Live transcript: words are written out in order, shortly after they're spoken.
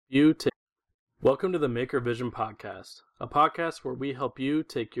You take. Welcome to the Maker Vision Podcast, a podcast where we help you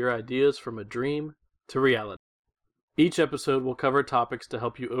take your ideas from a dream to reality. Each episode will cover topics to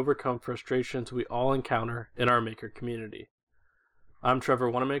help you overcome frustrations we all encounter in our maker community. I'm Trevor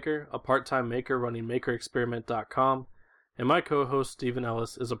Wanamaker, a part-time maker running MakerExperiment.com, and my co-host Stephen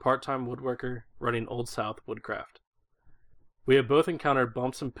Ellis is a part-time woodworker running Old South Woodcraft. We have both encountered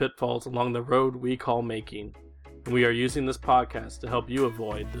bumps and pitfalls along the road we call making, and we are using this podcast to help you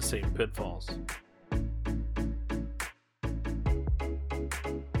avoid the same pitfalls.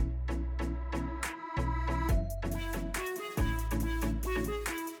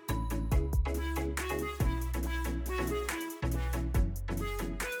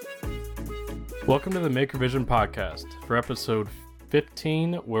 Welcome to the Maker Vision Podcast for episode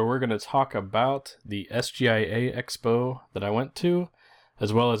 15, where we're going to talk about the SGIA Expo that I went to,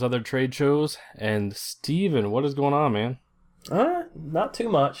 as well as other trade shows. And Steven, what is going on, man? Not too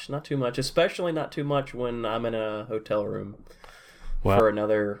much, especially not too much when I'm in a hotel room for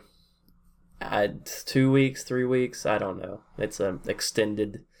another 2 weeks, 3 weeks, I don't know. It's an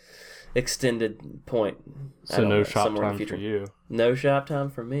extended point. So no shop time for you. No shop time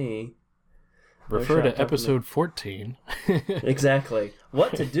for me. Refer to episode 14. Exactly.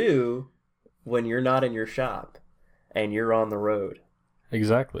 What to do when you're not in your shop and you're on the road.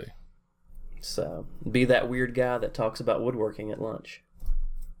 Exactly. So, be that weird guy that talks about woodworking at lunch.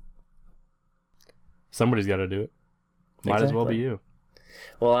 Somebody's got to do it. Might as well be you.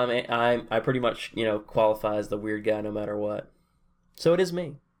 Well, I pretty much, qualify as the weird guy no matter what. So it is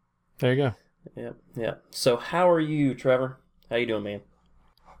me. There you go. Yeah. So how are you, Trevor? How you doing, man?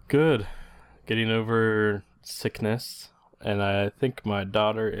 Good. Getting over sickness, and I think my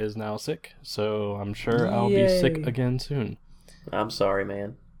daughter is now sick, so I'm sure I'll be sick again soon. I'm sorry,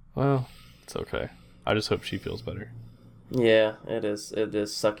 man. Well, it's okay. I just hope she feels better. Yeah, it is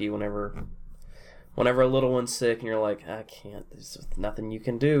sucky whenever a little one's sick and you're like, I can't, there's nothing you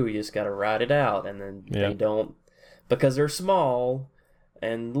can do, you just gotta ride it out, and then they don't, because they're small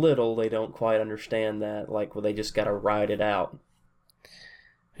and little, they don't quite understand that, they just gotta ride it out.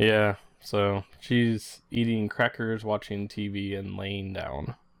 Yeah. So she's eating crackers, watching TV, and laying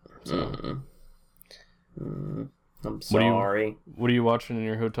down. So. I'm sorry. What are you watching in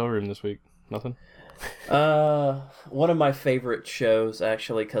your hotel room this week? Nothing? One of my favorite shows,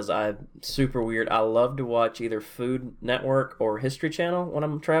 actually, because I'm super weird. I love to watch either Food Network or History Channel when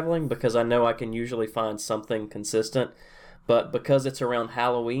I'm traveling, because I know I can usually find something consistent. But because it's around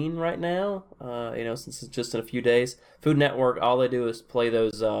Halloween right now, since it's just in a few days, Food Network, all they do is play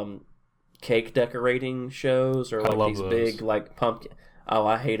those cake decorating shows, or these big pumpkin. Oh,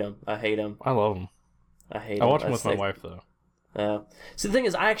 I hate them. I love them. I watch them with my wife though. So the thing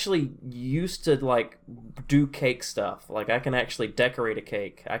is, I actually used to do cake stuff. I can actually decorate a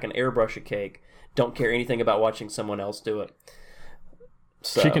cake. I can airbrush a cake. Don't care anything about watching someone else do it.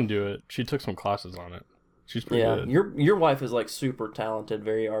 So, she can do it. She took some classes on it. She's pretty good. Your wife is super talented,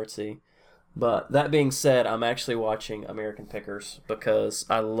 very artsy. But that being said, I'm actually watching American Pickers because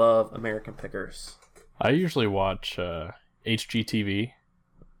I love American Pickers. I usually watch HGTV.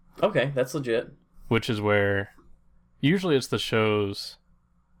 Okay, that's legit. Which is where, usually it's the shows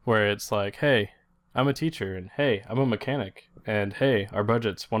where it's like, hey, I'm a teacher, and hey, I'm a mechanic, and hey, our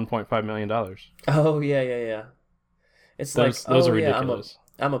budget's $1.5 million. Oh, yeah. It's those are ridiculous.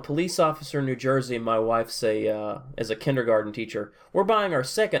 I'm a police officer in New Jersey, and my wife's is a kindergarten teacher. We're buying our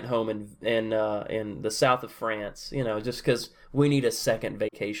second home in the south of France, just because we need a second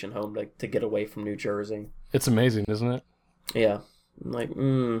vacation home to get away from New Jersey. It's amazing, isn't it? Yeah.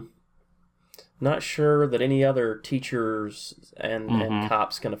 Not sure that any other teachers and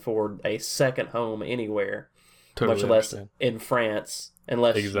cops can afford a second home anywhere, much less in France,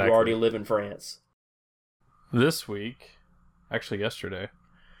 unless you already live in France. This week, actually yesterday,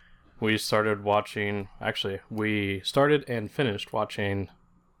 we started and finished watching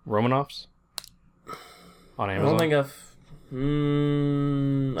Romanovs on Amazon.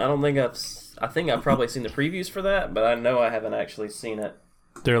 I think I've probably seen the previews for that, but I know I haven't actually seen it.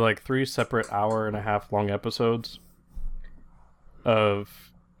 They're 3 separate hour-and-a-half long episodes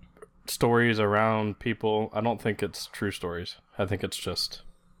of stories around people. I don't think it's true stories. I think it's just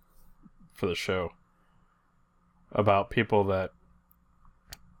for the show. About people that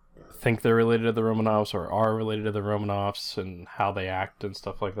think they're related to the Romanovs or are related to the Romanovs and how they act and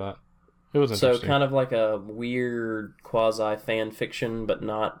stuff like that. It was interesting. So kind of like a weird quasi-fan fiction, but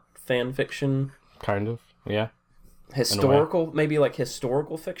not fan fiction? Kind of, yeah. Historical, maybe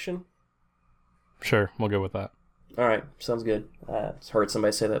historical fiction? Sure, we'll go with that. All right, sounds good. I've heard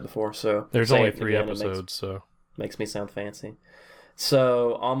somebody say that before, so... There's only 3 episodes, so... Makes me sound fancy.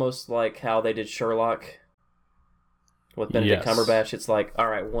 So almost like how they did Sherlock with Benedict Cumberbatch. It's like, all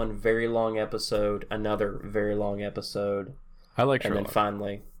right, one very long episode, another very long episode. I like and Sherlock. Then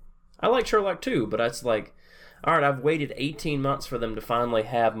finally, I like Sherlock too, but it's like, all right, I've waited 18 months for them to finally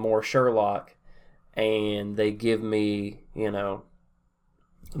have more Sherlock, and they give me,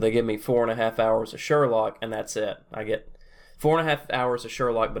 4.5 hours of Sherlock, and that's it. I get 4.5 hours of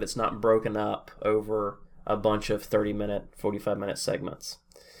Sherlock, but it's not broken up over a bunch of 30-minute, 45-minute segments.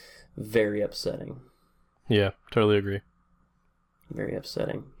 Very upsetting. Yeah, totally agree. Very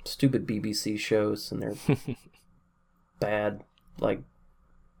upsetting. Stupid BBC shows and their bad,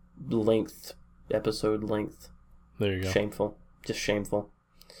 episode length. There you go. Shameful. Just shameful.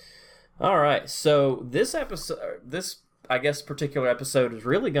 All right, so this particular episode is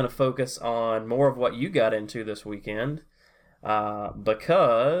really going to focus on more of what you got into this weekend,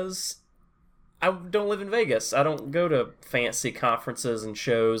 because I don't live in Vegas. I don't go to fancy conferences and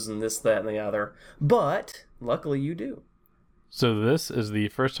shows and this, that, and the other, but luckily you do. So this is the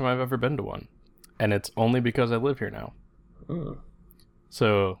first time I've ever been to one, and it's only because I live here now. Mm.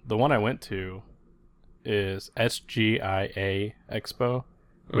 So the one I went to is SGIA Expo,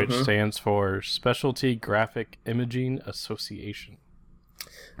 which stands for Specialty Graphic Imaging Association.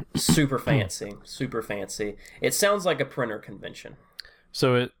 Super fancy. Super fancy. It sounds like a printer convention.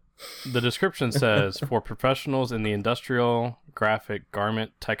 So the description says, for professionals in the industrial, graphic,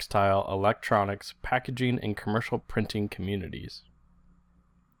 garment, textile, electronics, packaging, and commercial printing communities.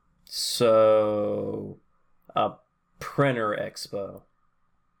 So, a printer expo.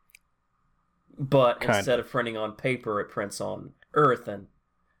 But instead of printing on paper, it prints on earthen.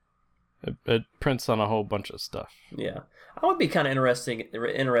 It prints on a whole bunch of stuff. Yeah. I would be kind of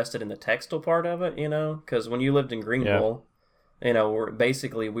interested in the textile part of it, because when you lived in Greenville, we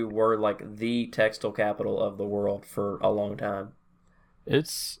were like the textile capital of the world for a long time.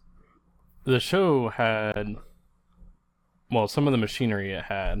 The show had, some of the machinery it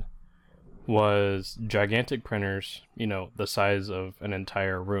had was gigantic printers, the size of an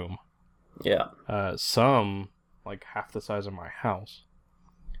entire room. Yeah. Some like half the size of my house.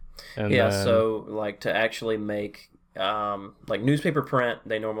 And so to actually make newspaper print,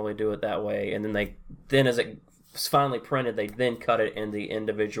 they normally do it that way, and then as it's finally printed, they then cut it in the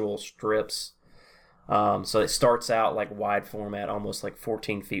individual strips. So it starts out like wide format, almost like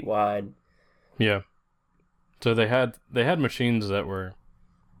 14 feet wide. Yeah. So they had machines that were,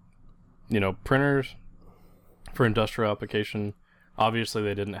 printers for industrial application. Obviously,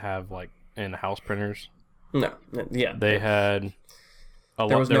 they didn't have like in-house printers. No. Yeah. They had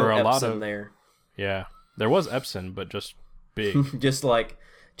there was no Epson there. Yeah. There was Epson, but just big. just like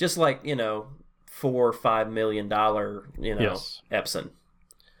 $4 or $5 million, yes. Epson.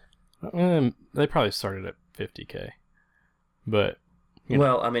 They probably started at $50K, but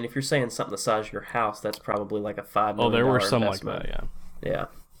if you're saying something the size of your house, that's probably like a $5 million. Oh, there were some investment. like that, yeah. Yeah.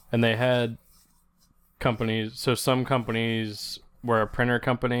 And they had companies. So some companies were a printer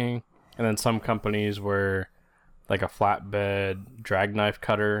company, and then some companies were like a flatbed drag knife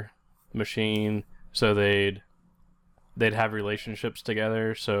cutter machine. So they'd have relationships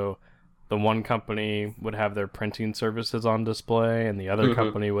together. So the one company would have their printing services on display, and the other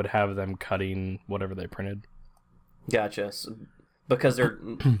company would have them cutting whatever they printed. Gotcha. Because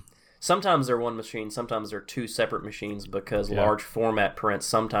sometimes they're one machine, sometimes they're two separate machines, because large format prints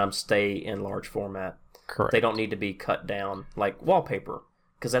sometimes stay in large format. Correct. They don't need to be cut down like wallpaper,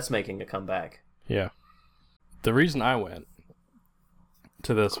 because that's making a comeback. Yeah. The reason I went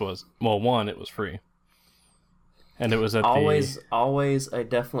to this was, one, it was free. And it was at always a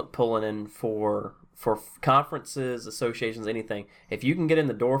definite pulling in for conferences, associations, anything. If you can get in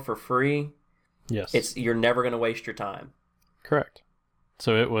the door for free, yes, you're never going to waste your time. Correct.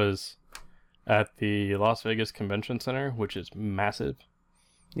 So it was at the Las Vegas Convention Center, which is massive.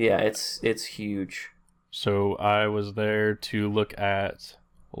 Yeah, it's huge. So I was there to look at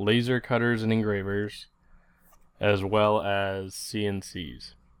laser cutters and engravers, as well as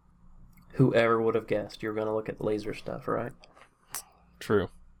CNCs. Whoever would have guessed you were going to look at laser stuff, right? True.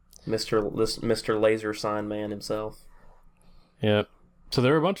 Mr. Laser Sign Man himself. Yep. So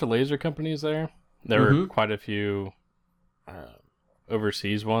there were a bunch of laser companies there. There were quite a few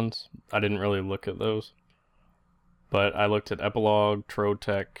overseas ones. I didn't really look at those. But I looked at Epilogue,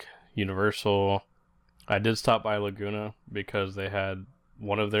 Trotec, Universal. I did stop by Laguna because they had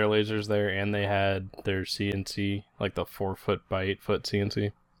one of their lasers there, and they had their CNC, like the 4-foot by 8-foot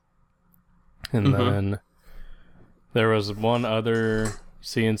CNC. And then there was one other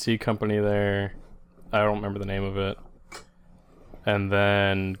CNC company there. I don't remember the name of it. And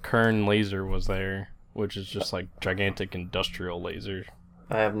then Kern Laser was there, which is just like gigantic industrial laser.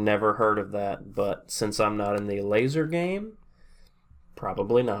 I have never heard of that, but since I'm not in the laser game,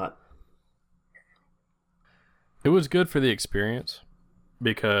 probably not. It was good for the experience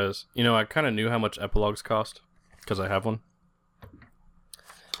because, I kind of knew how much epilogues cost because I have one.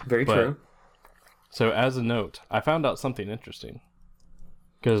 Very true. So as a note, I found out something interesting.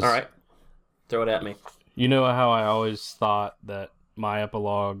 All right. Throw it at me. You know how I always thought that my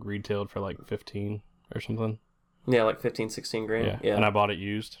epilogue retailed for like 15 or something? Yeah, like 15, 16 grand. Yeah. And I bought it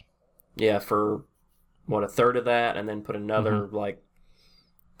used. Yeah, for a third of that, and then put another like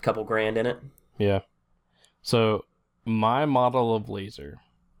couple grand in it. Yeah. So my model of laser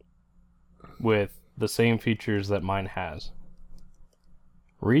with the same features that mine has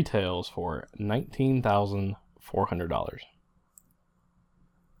retails for $19,400.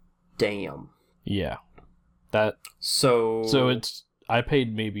 Damn. Yeah. So I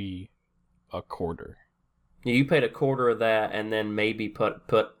paid maybe a quarter. You paid a quarter of that, and then maybe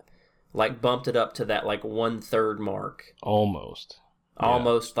bumped it up to that like 1/3 mark. Almost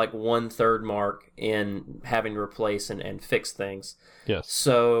Like 1/3 mark in having to replace and fix things. Yes.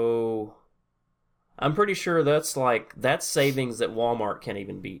 So I'm pretty sure that's savings that Walmart can't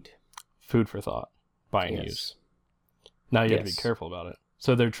even beat. Food for thought. Buying used. Now you have to be careful about it.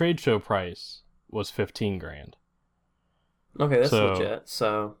 So their trade show price was 15 grand. Okay, that's legit.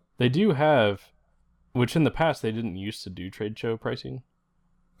 So they do have, which in the past they didn't used to do trade show pricing,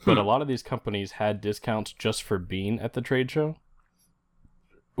 but a lot of these companies had discounts just for being at the trade show,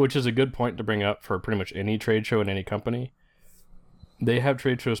 which is a good point to bring up for pretty much any trade show in any company. They have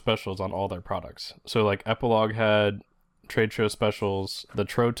trade show specials on all their products. So like Epilogue had trade show specials. The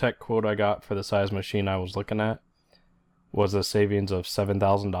Trotec quote I got for the size machine I was looking at was a savings of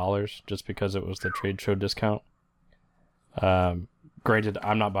 $7,000 just because it was the trade show discount. Granted,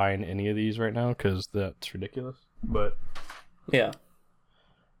 I'm not buying any of these right now because that's ridiculous. But yeah.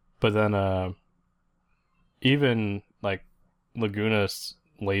 But then even like Laguna's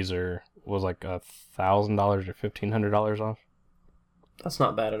laser was like $1,000 or $1,500 off. That's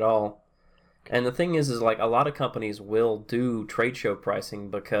not bad at all. And the thing is like a lot of companies will do trade show pricing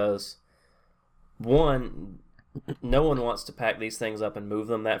because one, no one wants to pack these things up and move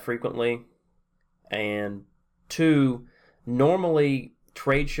them that frequently. And two, normally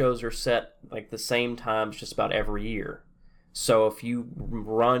trade shows are set like the same times just about every year. So if you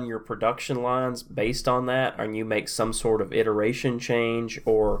run your production lines based on that, and you make some sort of iteration change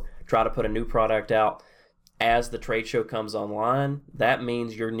or try to put a new product out as the trade show comes online, that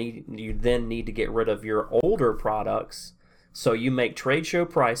means you then need to get rid of your older products. So you make trade show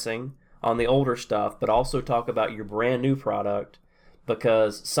pricing on the older stuff, but also talk about your brand new product,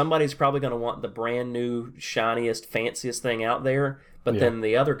 because somebody's probably going to want the brand new, shiniest, fanciest thing out there, but then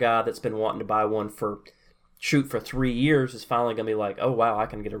the other guy that's been wanting to buy one for 3 years is finally going to be like, oh wow, I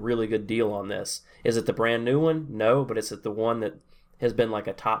can get a really good deal on this. Is it the brand new one? No, but is it the one that has been like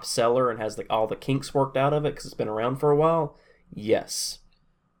a top seller and has all the kinks worked out of it because it's been around for a while? Yes.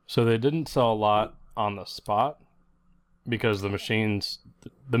 So they didn't sell a lot on the spot because the machines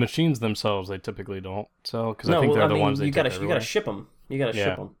themselves they typically don't sell because I think they're the ones they you gotta ship them. You gotta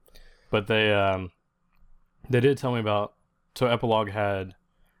ship them. But they did tell me about. So Epilogue had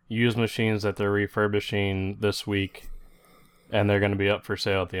used machines that they're refurbishing this week, and they're going to be up for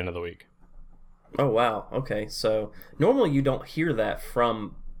sale at the end of the week. Oh wow! Okay, so normally you don't hear that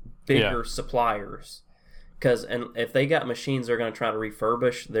from bigger suppliers, because if they got machines they're going to try to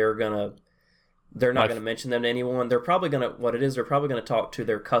refurbish, they're not going to mention them to anyone. They're probably going to talk to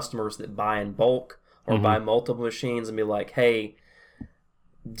their customers that buy in bulk or buy multiple machines and be like, hey,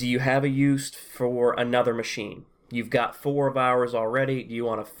 do you have a use for another machine? You've got 4 of ours already. Do you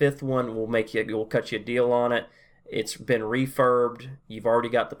want a 5th one? We'll cut you a deal on it. It's been refurbed. You've already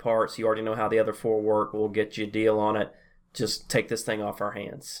got the parts. You already know how the other 4 work. We'll get you a deal on it. Just take this thing off our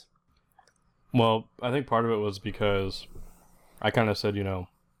hands. Well, I think part of it was because I kind of said,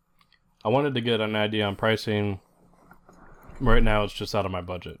 I wanted to get an idea on pricing. Right now, it's just out of my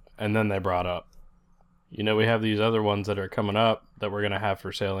budget. And then they brought up, we have these other ones that are coming up that we're going to have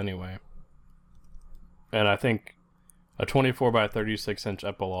for sale anyway. And I think a 24 by 36 inch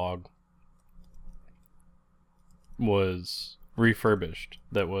Epilogue was refurbished.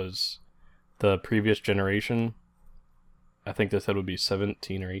 That was the previous generation. I think they said would be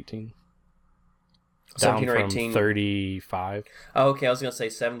 17 or 18. 17 or 18. Down from 35. Oh, okay, I was going to say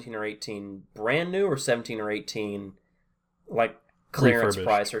 17 or 18 brand new or 17 or 18 like clearance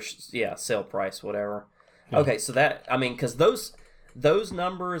price or sale price, whatever. Yeah. Okay, so that, because those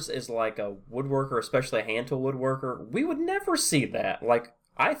numbers is like a woodworker, especially a hand tool woodworker, we would never see that. Like,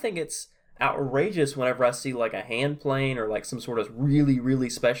 I think it's outrageous whenever I see like a hand plane or like some sort of really, really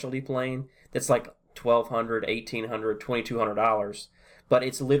specialty plane that's like $1,200, $1,800, $2,200, but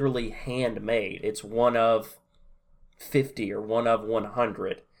it's literally handmade. It's one of 50 or one of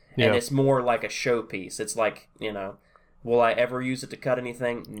 100, and it's more like a showpiece. It's like, will I ever use it to cut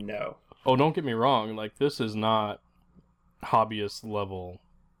anything? No. Oh, don't get me wrong. Like, this is not hobbyist level.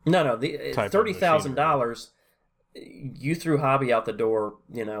 No. The $30,000. You threw hobby out the door,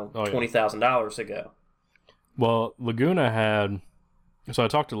 $20,000 ago. Well, Laguna had... So I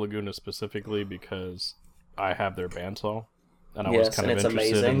talked to Laguna specifically because I have their bandsaw, and I was kind of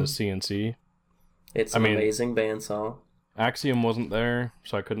interested in the CNC. It's an amazing bandsaw. Axiom wasn't there,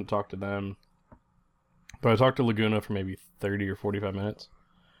 so I couldn't talk to them. But I talked to Laguna for maybe 30 or 45 minutes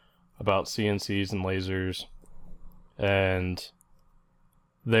about CNCs and lasers, and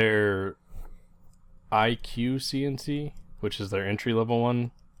their IQ CNC, which is their entry-level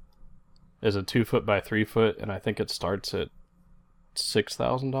one, is a 2 foot by 3 foot, and I think it starts at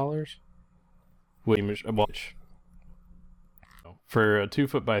 $6,000. Which, for a 2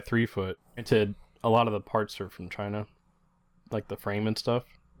 foot by 3 foot, a lot of the parts are from China, like the frame and stuff.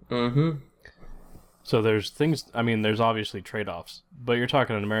 Mm-hmm. So there's obviously trade-offs, but you're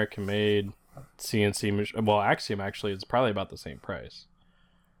talking an American-made CNC machine. Well, Axiom actually is probably about the same price,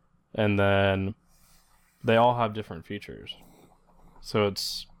 and then they all have different features. So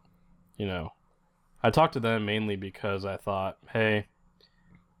it's, I talked to them mainly because I thought, hey,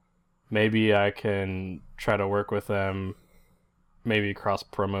 maybe I can try to work with them, maybe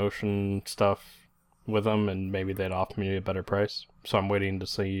cross-promotion stuff with them, and maybe they'd offer me a better price. So I'm waiting to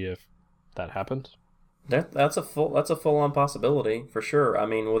see if that happens. That's a full-on possibility, for sure. I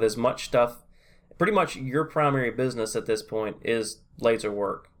mean, with as much stuff, pretty much your primary business at this point is laser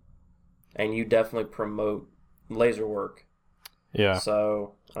work. And you definitely promote laser work. Yeah.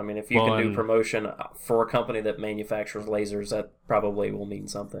 So, I mean, if you can do promotion for a company that manufactures lasers, that probably will mean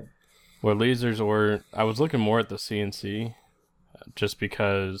something. Well, I was looking more at the CNC just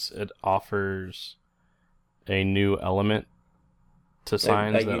because it offers a new element to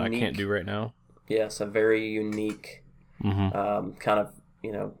signs that I can't do right now. Yes, a very unique kind of,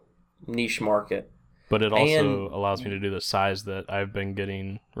 niche market. But it also allows me to do the size that I've been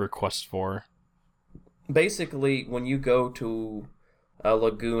getting requests for. Basically, when you go to a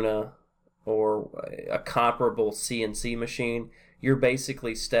Laguna or a comparable CNC machine, you're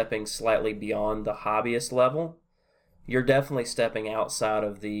basically stepping slightly beyond the hobbyist level. You're definitely stepping outside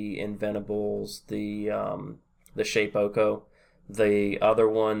of the Inventables, the Shapeoko, the other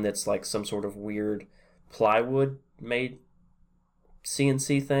one that's like some sort of weird plywood-made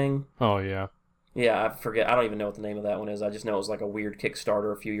CNC thing. Oh, yeah. Yeah, I forget. I don't even know what the name of that one is. I just know it was like a weird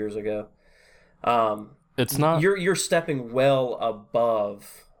Kickstarter a few years ago. It's not. You're stepping well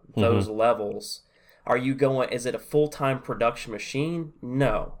above those levels. Are you going? Is it a full-time production machine?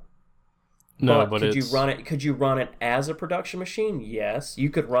 No. No, but could you run it? Could you run it as a production machine? Yes, you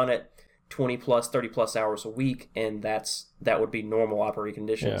could run it 20 plus, 30 plus hours a week, and that would be normal operating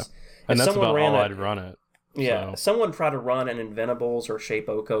conditions. Yeah. And that's about all I'd run it. Yeah, so. Someone tried to run an Inventables or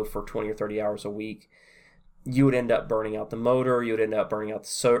Shapeoko for 20 or 30 hours a week. You would end up burning out the motor. You would end up burning out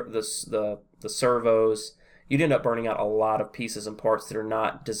the servos. You'd end up burning out a lot of pieces and parts that are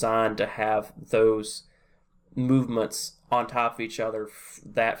not designed to have those movements on top of each other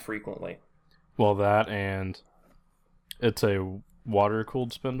that frequently. Well, that, and it's a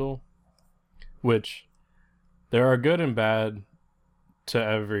water-cooled spindle, which there are good and bad to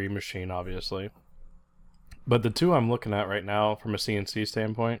every machine, obviously. But the two I'm looking at right now from a CNC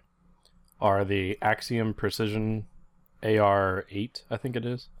standpoint are the Axiom Precision AR8, I think it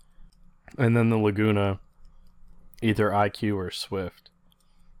is, and then the Laguna, either IQ or Swift.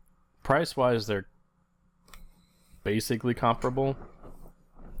 Price-wise, they're basically comparable.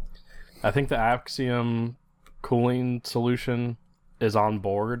 I think the Axiom cooling solution is on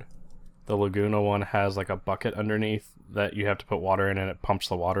board. The Laguna one has like a bucket underneath that you have to put water in and it pumps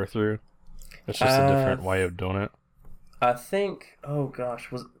the water through. It's just a different way of doing it. I think,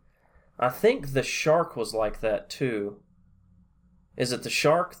 I think the Shark was like that too. Is it the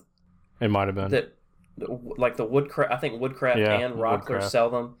Shark? It might have been. Like the Woodcraft, I think Woodcraft and Rockler sell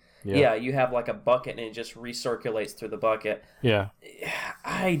them. Yeah, you have like a bucket and it just recirculates through the bucket. Yeah.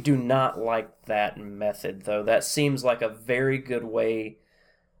 I do not like that method, though. That seems like a very good way,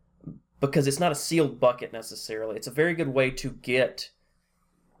 because it's not a sealed bucket necessarily. It's a very good way to get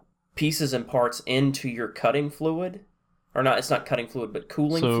pieces and parts into your cutting fluid. Or not, it's not cutting fluid, but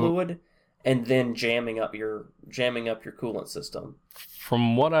cooling fluid, and then jamming up your coolant system.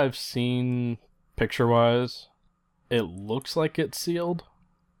 From what I've seen picture-wise, it looks like it's sealed.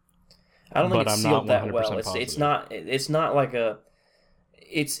 I don't think but it's I'm sealed not 100% that well. positive. It's not like a.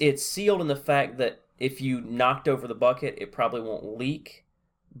 It's sealed in the fact that if you knocked over the bucket, it probably won't leak,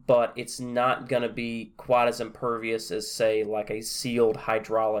 but it's not going to be quite as impervious as, say, like a sealed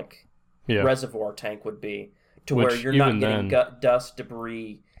hydraulic reservoir tank would be, to where you're not getting dust,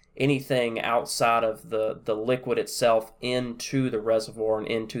 debris, anything outside of the liquid itself into the reservoir and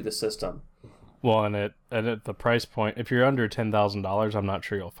into the system. Well, and at the price point, if you're under $10,000, I'm not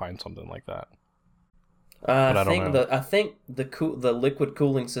sure you'll find something like that. I think the liquid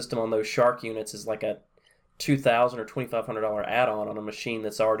cooling system on those Shark units is like a $2,000 or $2,500 add-on on a machine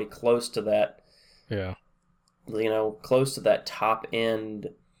that's already close to that. Yeah. Close to that top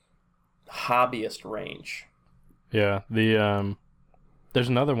end hobbyist range. Yeah. There's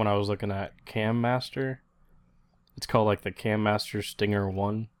another one I was looking at, Cam Master. It's called like the Cam Master Stinger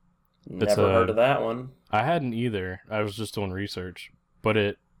 1. Never heard of that one. I hadn't either. I was just doing research, but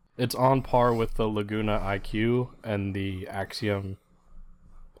it's on par with the Laguna IQ and the Axiom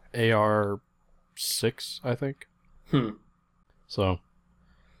AR6, I think. So,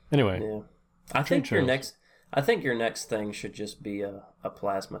 anyway. Yeah. I think your next thing should just be a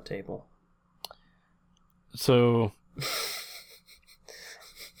plasma table. So,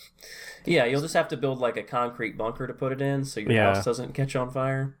 yeah, you'll just have to build like a concrete bunker to put it in so your house doesn't catch on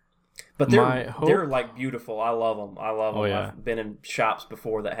fire. But they're like beautiful. I love them. Oh, yeah. I've been in shops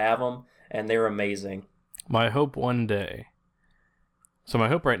before that have them, and they're amazing. My hope one day. So my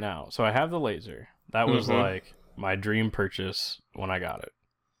hope right now. So I have the laser. That was like my dream purchase when I got it.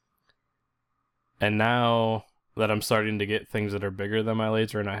 And now that I'm starting to get things that are bigger than my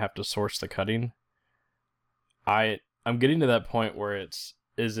laser and I have to source the cutting, I'm getting to that point where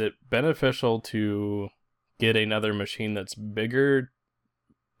is it beneficial to get another machine that's bigger,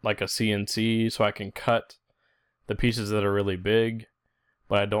 like a CNC, so I can cut the pieces that are really big,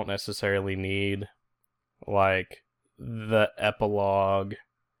 but I don't necessarily need like the Epilog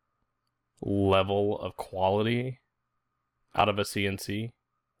level of quality out of a CNC,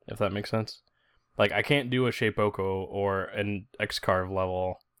 if that makes sense. Like, I can't do a Shapeoko or an X-Carve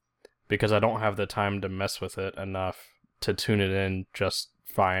level because I don't have the time to mess with it enough to tune it in just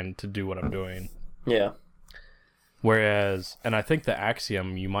fine to do what I'm doing. Yeah. Whereas, and I think the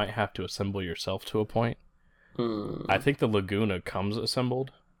Axiom, you might have to assemble yourself to a point. I think the Laguna comes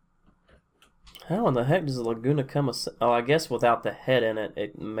assembled. How in the heck does the Laguna come Oh, I guess without the head in it,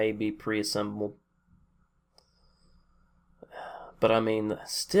 it may be pre-assembled. But I mean,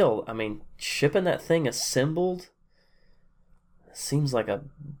 still, shipping that thing assembled seems like a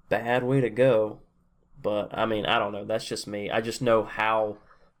bad way to go. But, I don't know. That's just me. I just know how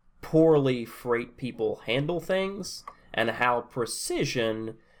poorly freight people handle things and how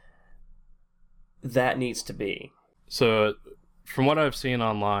precision that needs to be. So, from what I've seen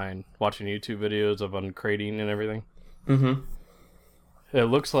online, watching YouTube videos of uncrating and everything, it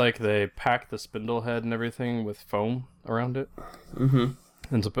looks like they pack the spindle head and everything with foam around it, and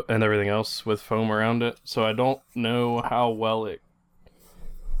everything else with foam around it. So I don't know how well it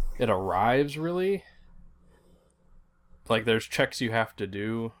arrives, really. Like, there's checks you have to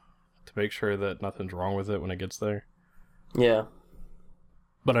do to make sure that nothing's wrong with it when it gets there. Yeah.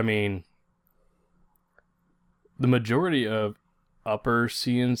 But the majority of upper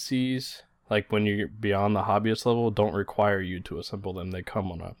CNCs, like when you're beyond the hobbyist level, don't require you to assemble them. They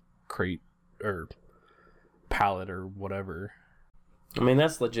come on a crate or pallet or whatever.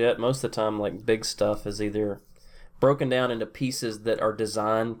 That's legit. Most of the time, like, big stuff is either broken down into pieces that are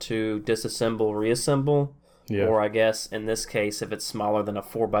designed to disassemble, reassemble, or I guess in this case, if it's smaller than a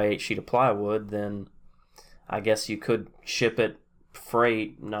 4x8 sheet of plywood, then I guess you could ship it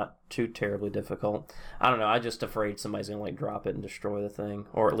freight, not too terribly difficult. I don't know, I'm just afraid somebody's gonna like drop it and destroy the thing,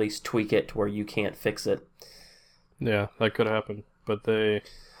 or at least tweak it to where you can't fix it. Yeah, that could happen. But the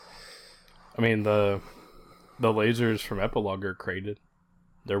lasers from Epilog are crated.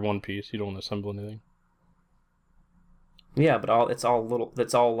 They're one piece. You don't assemble anything. Yeah, but it's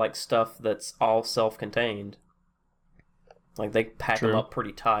all like stuff that's all self-contained. Like, they pack them up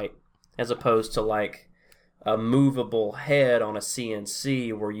pretty tight, as opposed to like a movable head on a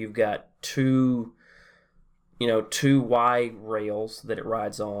CNC where you've got two Y rails that it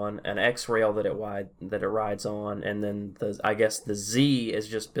rides on, an X rail that it rides on, and then I guess the Z is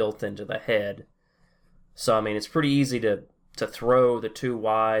just built into the head. So it's pretty easy to throw the two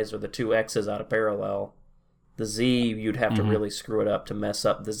Ys or the two X's out of parallel. The Z, you'd have to really screw it up to mess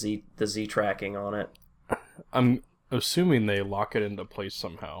up the Z tracking on it. I'm assuming they lock it into place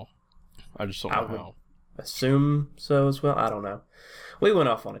somehow. I just don't know how. Assume so as well. I don't know. We went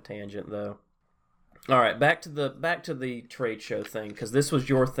off on a tangent though. All right, back to the trade show thing, because this was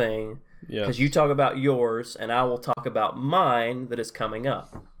your thing Because you talk about yours, and I will talk about mine that is coming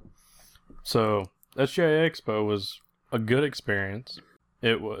up. So, SGI Expo was a good experience.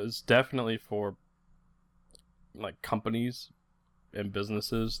 It was definitely for like companies and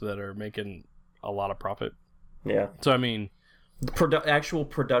businesses that are making a lot of profit. Yeah. So, I mean, actual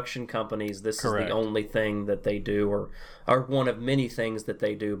production companies, this correct. is the only thing that they do, or one of many things that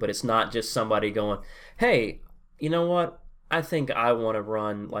they do, but it's not just somebody going, hey, you know what? I think I want to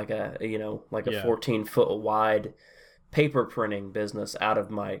run like a 14-foot wide paper printing business out of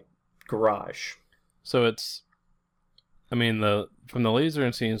my garage. So it's, I mean, from the laser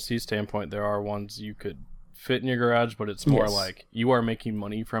and CNC standpoint, there are ones you could fit in your garage, but it's more like you are making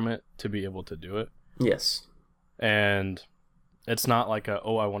money from it to be able to do it. Yes. And it's not like I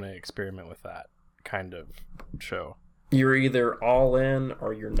want to experiment with that kind of show. You're either all in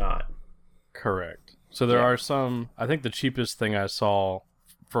or you're not. Correct. So there are some, I think the cheapest thing I saw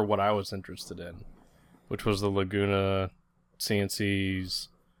for what I was interested in, which was the Laguna CNCs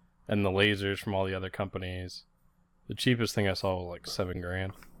and the lasers from all the other companies. The cheapest thing I saw was like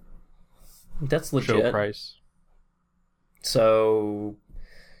 $7,000. That's legit. Show price. So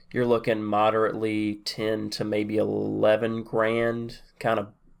you're looking moderately 10 to maybe 11 grand, kind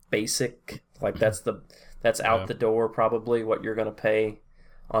of basic. Like that's out the door probably what you're going to pay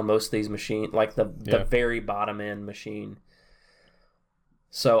on most of these machines, like the very bottom end machine.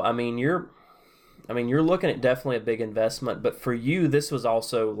 So I mean you're looking at definitely a big investment, but for you this was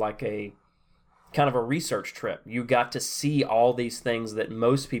also like a kind of a research trip. You got to see all these things that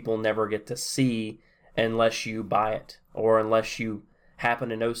most people never get to see unless you buy it or unless you happen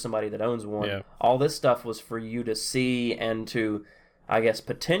to know somebody that owns one. Yeah. All this stuff was for you to see and to, I guess,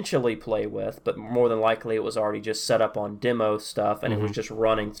 potentially play with, but more than likely it was already just set up on demo stuff and it was just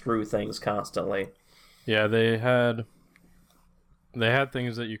running through things constantly. Yeah, they had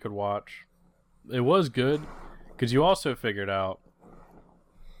things that you could watch. It was good because you also figured out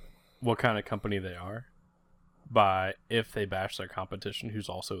what kind of company they are by if they bash their competition who's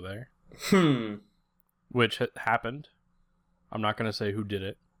also there. Which happened. I'm not going to say who did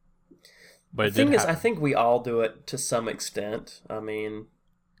it. But the thing is, I think we all do it to some extent. I mean...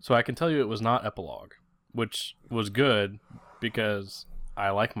 So I can tell you it was not Epilogue, which was good because I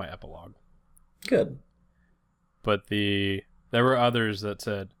like my Epilogue. Good. But there were others that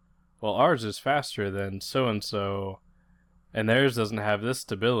said, well, ours is faster than so-and-so, and theirs doesn't have this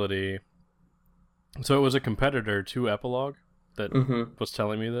stability. So it was a competitor to Epilogue that was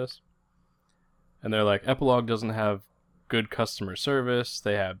telling me this. And they're like, Epilogue doesn't have good customer service.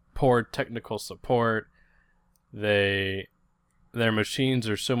 They have poor technical support. Their machines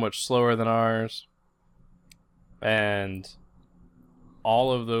are so much slower than ours. And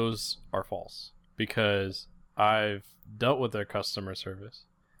all of those are false because I've dealt with their customer service.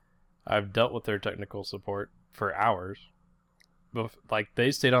 I've dealt with their technical support for hours. Like,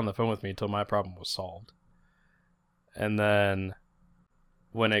 they stayed on the phone with me until my problem was solved. And then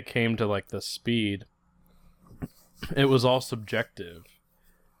when it came to like the speed, it was all subjective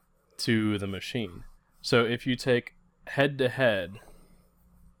to the machine. So if you take head to head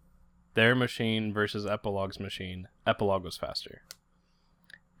their machine versus Epilogue's machine, Epilogue was faster.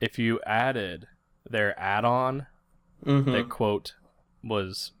 If you added their add-on that quote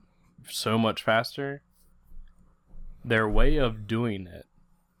was so much faster, their way of doing it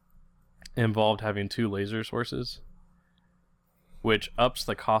involved having two laser sources, which ups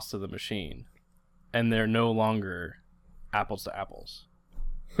the cost of the machine, and they're no longer apples to apples.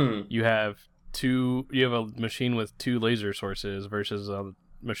 You have a machine with two laser sources versus a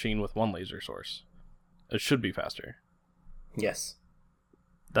machine with one laser source. It should be faster. Yes.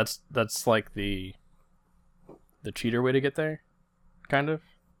 That's like the cheater way to get there, kind of.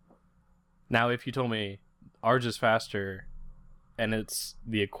 Now, if you told me ours is faster and it's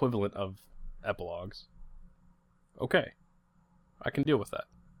the equivalent of Epilogue's, okay, I can deal with that.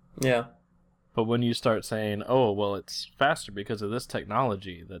 Yeah. But when you start saying, oh, well, it's faster because of this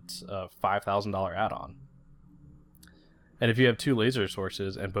technology that's a $5,000 add-on. And if you have two laser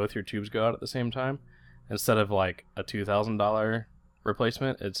sources and both your tubes go out at the same time, instead of like a $2,000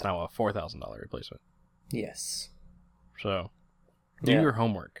 replacement, it's now a $4,000 replacement. Yes. So, do your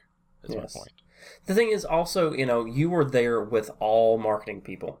homework, is my point. The thing is also, you were there with all marketing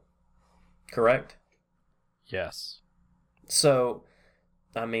people, correct? Yes. So,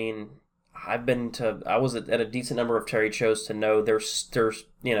 I mean, I was at a decent number of trade shows to know there's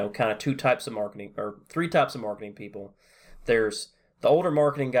kind of two types of marketing, or three types of marketing people. There's the older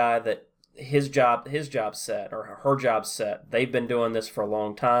marketing guy that his job set, or her job set. They've been doing this for a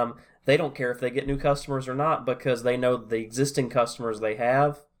long time. They don't care if they get new customers or not because they know the existing customers they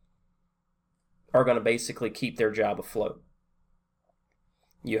have are going to basically keep their job afloat.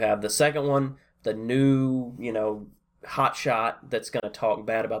 You have the second one, the new, hot shot that's going to talk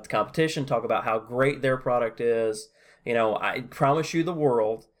bad about the competition, talk about how great their product is. I promise you the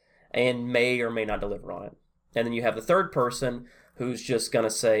world, and may or may not deliver on it. And then you have the third person who's just going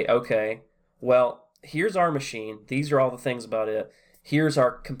to say, okay, well, here's our machine. These are all the things about it. Here's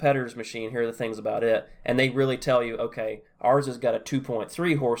our competitor's machine. Here are the things about it. And they really tell you, okay, ours has got a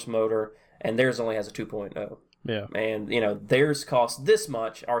 2.3 horse motor, and theirs only has a 2.0. Yeah. And, theirs costs this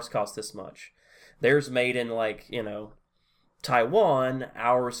much, ours costs this much. Theirs made in, Taiwan,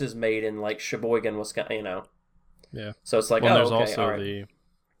 ours is made in, Sheboygan, Wisconsin, Yeah. So it's like, there's okay, also all right.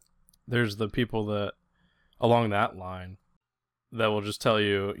 There's the people that, along that line, that will just tell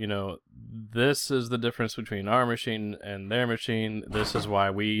you, this is the difference between our machine and their machine. This is why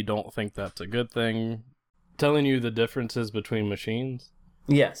we don't think that's a good thing. Telling you the differences between machines.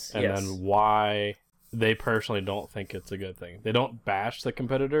 Yes, and then why they personally don't think it's a good thing. They don't bash the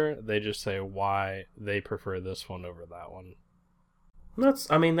competitor. They just say why they prefer this one over that one.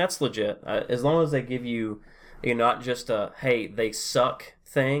 That's legit. As long as they give you, not just a, hey, they suck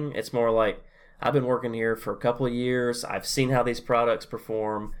thing. It's more like, I've been working here for a couple of years. I've seen how these products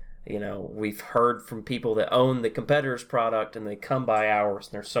perform. We've heard from people that own the competitor's product and they come by ours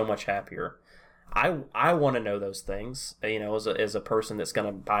and they're so much happier. I want to know those things, as a person that's going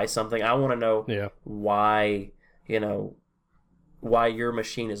to buy something. I want to know why, why your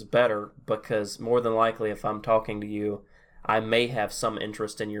machine is better, because more than likely if I'm talking to you, I may have some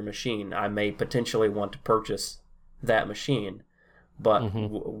interest in your machine. I may potentially want to purchase that machine. But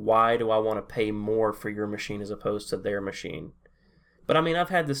why do I want to pay more for your machine as opposed to their machine? But I've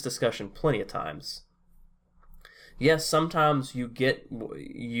had this discussion plenty of times. Yes, sometimes you do get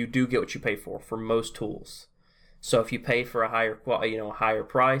what you pay for most tools. So if you pay for a higher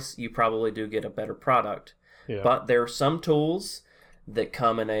price, you probably do get a better product. Yeah. But there are some tools that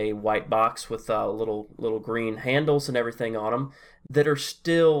come in a white box with little green handles and everything on them that are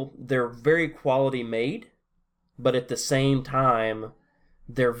they're very quality made. But at the same time,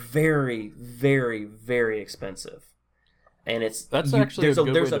 they're very, very, very expensive, and that's actually a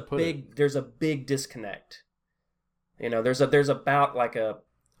good way to put it. There's a big disconnect. There's about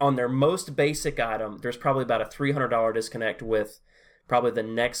on their most basic item, there's probably about a $300 disconnect with probably the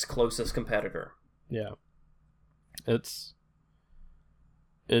next closest competitor. Yeah, it's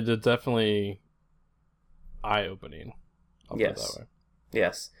definitely eye-opening. I'll put it that way.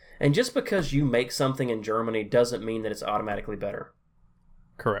 Yes. And just because you make something in Germany doesn't mean that it's automatically better.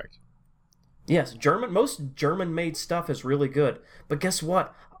 Correct. Yes, most German-made stuff is really good. But guess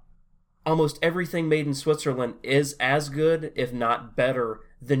what? Almost everything made in Switzerland is as good, if not better,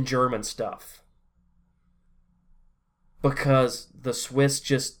 than German stuff. Because the Swiss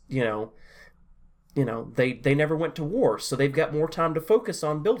just, they never went to war, so they've got more time to focus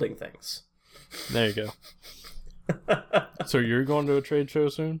on building things. There you go. So you're going to a trade show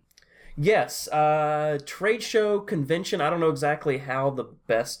soon? Yes, trade show, convention, I don't know exactly how the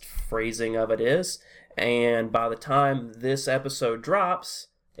best phrasing of it is, and by the time this episode drops,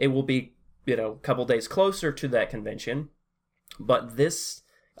 it will be, a couple days closer to that convention. But this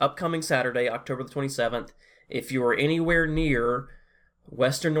upcoming Saturday, October the 27th, if you are anywhere near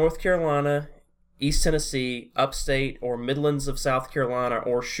Western North Carolina, East Tennessee, upstate, or Midlands of South Carolina,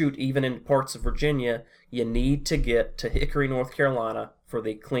 or even in parts of Virginia, you need to get to Hickory, North Carolina for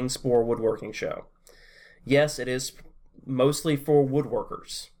the Klingspor Woodworking Show. Yes, it is mostly for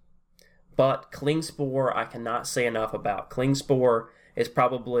woodworkers, but Klingspor I cannot say enough about. Klingspor is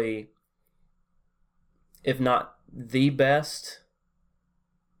probably, if not the best,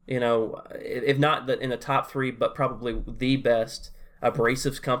 if not in the top three, but probably the best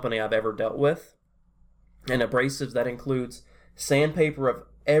abrasives company I've ever dealt with. And abrasives, that includes sandpaper of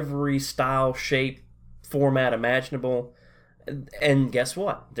every style, shape, format imaginable. And guess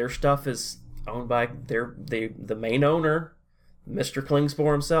what? Their stuff is owned by the main owner, Mr.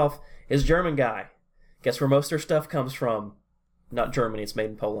 Klingspor himself, is a German guy. Guess where most of their stuff comes from? Not Germany, it's made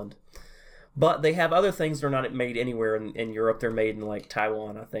in Poland. But they have other things that are not made anywhere in Europe. They're made in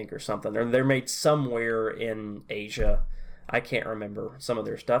Taiwan, I think, or something. They're made somewhere in Asia. I can't remember some of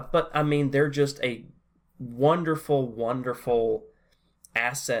their stuff. But, they're just a wonderful, wonderful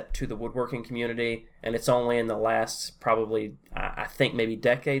asset to the woodworking community, and it's only in the last probably, I think, maybe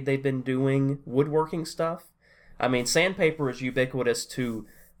decade they've been doing woodworking stuff. Sandpaper is ubiquitous to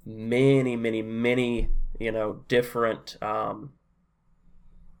many, many, many, different,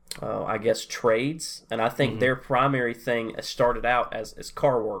 trades, and I think their primary thing started out as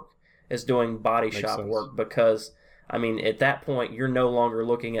car work, as doing body shop work, because, at that point, you're no longer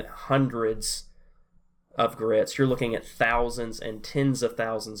looking at hundreds of grits. You're looking at thousands and tens of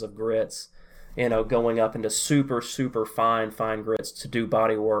thousands of grits, going up into super, super fine grits to do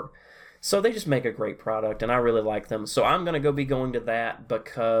body work. So they just make a great product, and I really like them. So I'm going to be going to that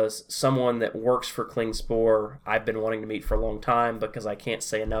because someone that works for Klingspor, I've been wanting to meet for a long time because I can't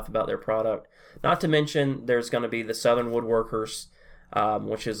say enough about their product. Not to mention, there's going to be the Southern Woodworkers,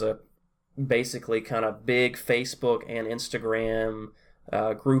 which is a basically kind of big Facebook and Instagram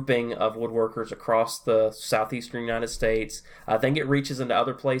grouping of woodworkers across the southeastern United States. I think it reaches into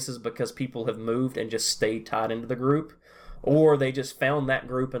other places because people have moved and just stayed tied into the group, or they just found that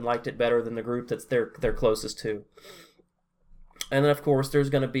group and liked it better than the group that's they're closest to. And then, of course, there's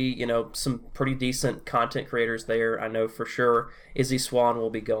going to be, some pretty decent content creators there. I know for sure Izzy Swan will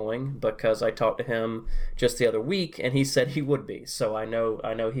be going because I talked to him just the other week, and he said he would be. So I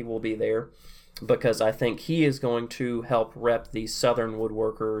know he will be there because I think he is going to help rep the Southern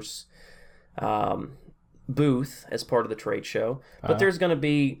Woodworkers booth as part of the trade show. But there's going to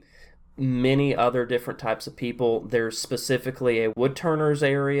be many other different types of people. There's specifically a wood turners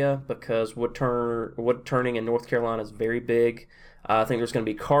area because wood turning in North Carolina is very big. I think there's going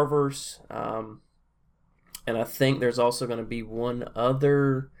to be carvers, and I think there's also going to be one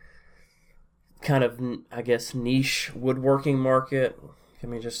other kind of, I guess, niche woodworking market. Give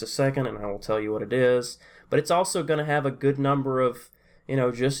me just a second and I will tell you what it is. But it's also going to have a good number of,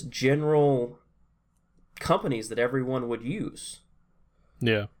 just general companies that everyone would use.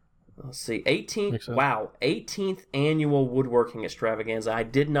 Yeah. Let's see, 18th annual woodworking extravaganza. I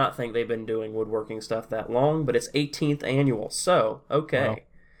did not think they've been doing woodworking stuff that long, but it's 18th annual. So, okay.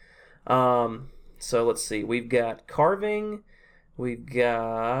 Wow. So let's see. We've got carving. We've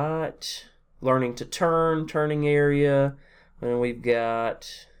got learning to turning area. And we've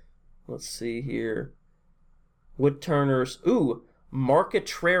got, let's see here, wood turners. Ooh,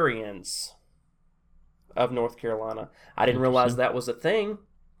 marketrarians of North Carolina. I didn't realize that was a thing.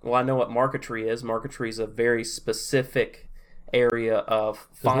 Well, I know what marquetry is. Marquetry is a very specific area of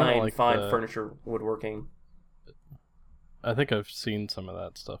fine furniture woodworking. I think I've seen some of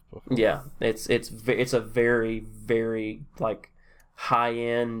that stuff before. Yeah, it's a very, very high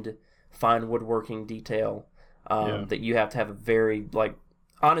end fine woodworking detail that you have to have a very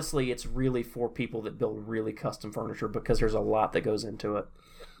honestly, it's really for people that build really custom furniture because there's a lot that goes into it.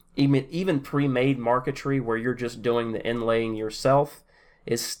 Even pre-made marquetry where you're just doing the inlaying yourself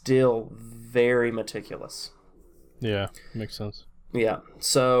is still very meticulous. Yeah, makes sense. Yeah,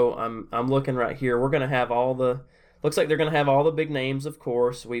 so I'm looking right here. We're gonna have looks like they're gonna have all the big names, of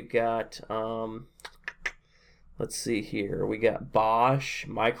course. We've got let's see here. We got Bosch,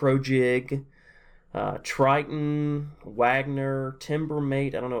 Microjig, Triton, Wagner,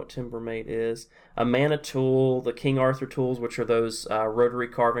 Timbermate. I don't know what Timbermate is. Amana Tool, the King Arthur tools, which are those rotary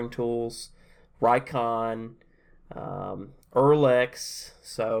carving tools. Rikon, Erlex,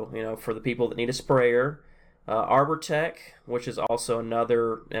 so, for the people that need a sprayer. Arbortech, which is also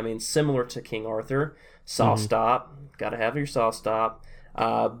another, similar to King Arthur. SawStop, got to have your SawStop.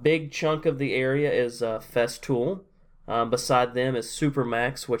 Big chunk of the area is Festool. Beside them is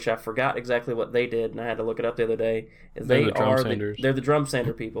Supermax, which I forgot exactly what they did, and I had to look it up the other day. They're the drum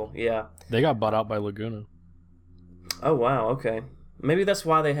sander people, yeah. They got bought out by Laguna. Oh, wow, okay. Maybe that's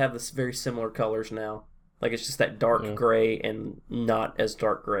why they have this very similar colors now. It's just that dark gray and not as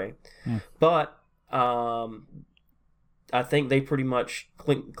dark gray. But I think they pretty much,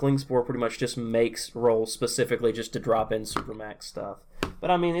 Klingspor pretty much just makes rolls specifically just to drop in Supermax stuff.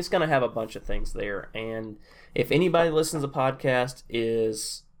 But it's going to have a bunch of things there. And if anybody listens to the podcast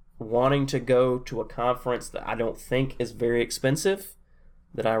is wanting to go to a conference that I don't think is very expensive,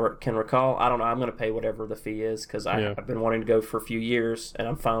 that I can recall, I don't know, I'm going to pay whatever the fee is because I've been wanting to go for a few years and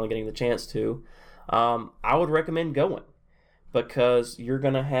I'm finally getting the chance to. I would recommend going because you're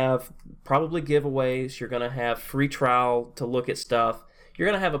going to have probably giveaways. You're going to have free trial to look at stuff. You're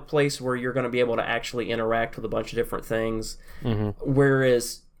going to have a place where you're going to be able to actually interact with a bunch of different things.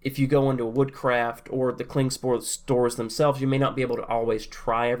 Whereas if you go into a Woodcraft or the Klingspor stores themselves, you may not be able to always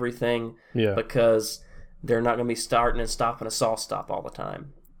try everything because they're not going to be starting and stopping a SawStop all the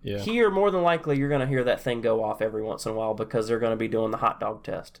time. Yeah. Here, more than likely, you're going to hear that thing go off every once in a while because they're going to be doing the hot dog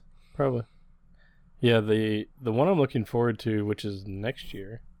test. Probably. Yeah, the one I'm looking forward to, which is next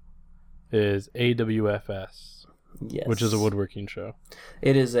year, is AWFS, which is a woodworking show.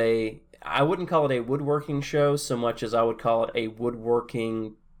 It is I wouldn't call it a woodworking show so much as I would call it a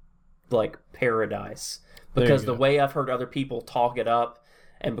woodworking, paradise. Because the way I've heard other people talk it up,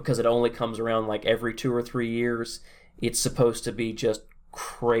 and because it only comes around every 2 or 3 years, it's supposed to be just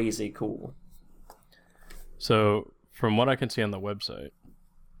crazy cool. So, from what I can see on the website,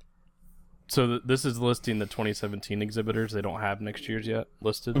 So this is listing the 2017 exhibitors. They don't have next year's yet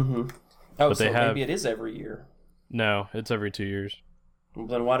listed. Mm-hmm. Oh, But so they have- maybe it is every year. No, it's every 2 years.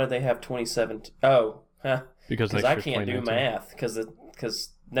 Then why do they have 2017? Oh, huh. Because Because next I year's can't do 2019. math. Because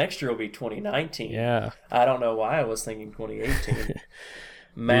next year will be 2019. Yeah. I don't know why I was thinking 2018.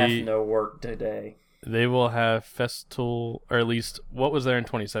 Math The- no work today. They will have Festool, or at least what was there in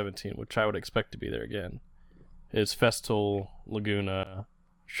 2017, which I would expect to be there again, is Festool, Laguna,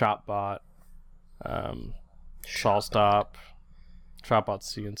 ShopBot, SawStop, ShopBot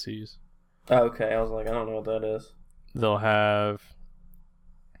CNCs. Okay, I was like, I don't know what that is. They'll have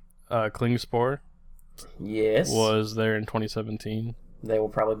Klingspor Yes. was there in 2017. They will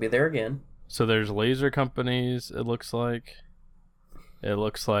probably be there again. So there's laser companies, it looks like. It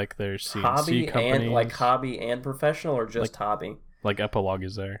looks like there's CNC Hobby companies. and like hobby and professional, or just hobby? Like Epilogue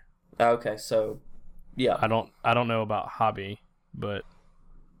is there. Okay, so yeah, I don't know about hobby, but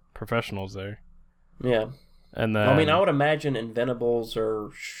professional's there. yeah. And then I mean, I would imagine Inventables or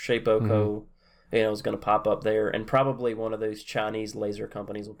Shapeoko, is going to pop up there, and probably one of those Chinese laser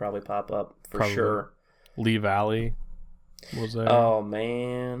companies will probably pop up for Probably. sure. Lee Valley was there. Oh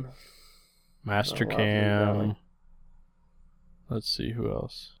man, I love Lee Valley. Mastercam. Let's see who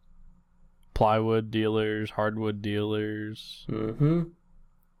else. Plywood dealers, hardwood dealers, Mm-hmm.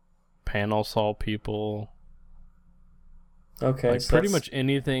 panel saw people. Okay, Like so pretty that's- much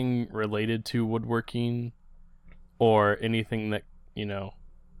anything related to woodworking or anything that,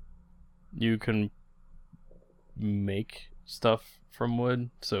 you can make stuff from wood.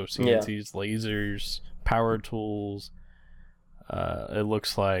 So CNCs, lasers, power tools. It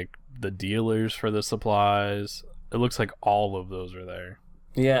looks like the dealers for the supplies. It looks like all of those are there.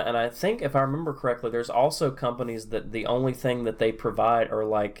 Yeah, and I think if I remember correctly, there's also companies that the only thing that they provide are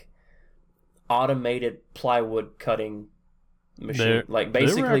like automated plywood cutting machine. There- Like there were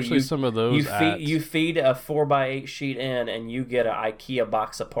basically, actually some of those ads. you feed a 4x8 sheet in, and you get an IKEA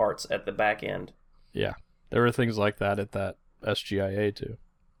box of parts at the back end. Yeah, there were things like that at that SGIA too.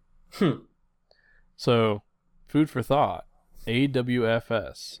 Hmm. So, food for thought.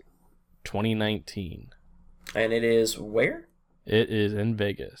 AWFS 2019. And it is where? It is in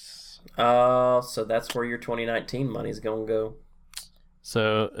Vegas. So that's where your 2019 money's gonna go.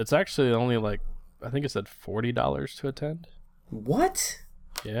 So it's actually only like, I think it said $40 to attend. What?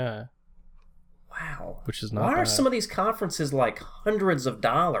 Yeah, Wow. which is not Why are bad. some of these conferences like hundreds of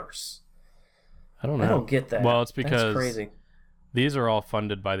dollars? I don't know. I don't get that. Well, it's because That's crazy. these are all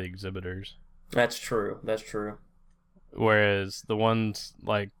funded by the exhibitors. That's true. That's true. Whereas the ones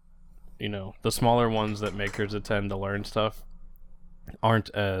like, the smaller ones that makers attend to learn stuff aren't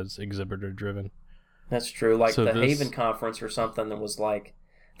as exhibitor driven. That's true. Like So the this- Haven conference or something that was like,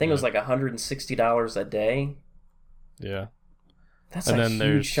 I think it was like $160 a day. Yeah. That's And a then huge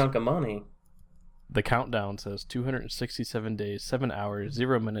there's- chunk of money. The countdown says 267 days, 7 hours,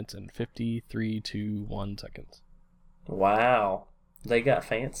 0 minutes, and 53.21 seconds. Wow. They got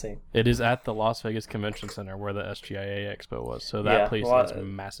fancy. It is at the Las Vegas Convention Center where the SGIA Expo was, so that Yeah, place well, is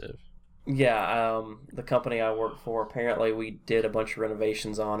massive. Yeah, the company I work for, apparently we did a bunch of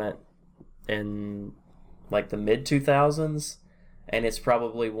renovations on it in like the mid 2000s, and it's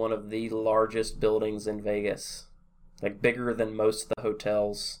probably one of the largest buildings in Vegas. Like bigger than most of the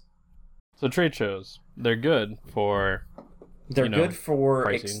hotels. So trade shows, they're good for They're good for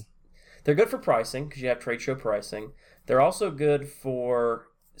pricing. they're good for pricing because you have trade show pricing. They're also good for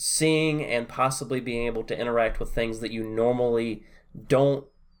seeing and possibly being able to interact with things that you normally don't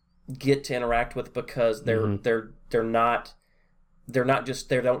get to interact with because they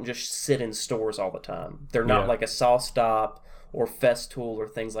don't just sit in stores all the time. They're not Yeah. like a SawStop or Festool or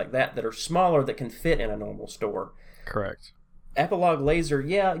things like that are smaller that can fit in a normal store. Correct. Epilogue laser,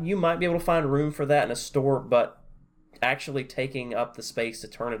 yeah, you might be able to find room for that in a store, but actually taking up the space to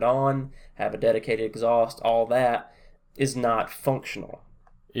turn it on, have a dedicated exhaust, all that is not functional.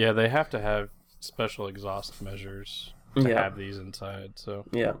 Yeah, they have to have special exhaust measures to Yeah. have these inside. So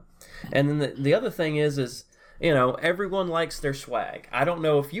Yeah. And then the other thing is everyone likes their swag. I don't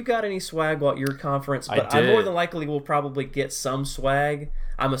know if you got any swag while at your conference, but I more did. than likely will probably get some swag.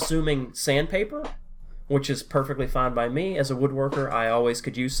 I'm assuming sandpaper, which is perfectly fine by me. As a woodworker, I always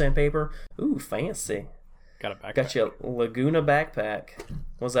could use sandpaper. Ooh, fancy. got a backpack. Got you a Laguna backpack.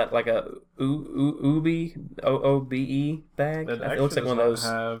 Was that like a Oobe, OOBE bag? It It looks like one of those.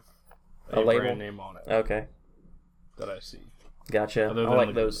 have a a label? brand name on it Okay, that I see. gotcha. Other I than like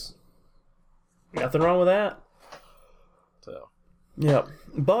Laguna. those. Nothing wrong with that. So Yeah,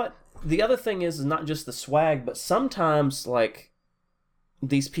 but the other thing is not just the swag, but sometimes like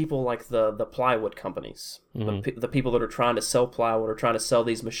these people like the plywood companies, Mm-hmm. the people that are trying to sell plywood or trying to sell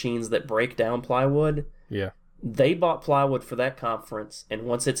these machines that break down plywood. Yeah. They bought plywood for that conference, and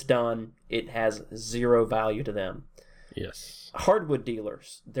once it's done, it has zero value to them. Yes. Hardwood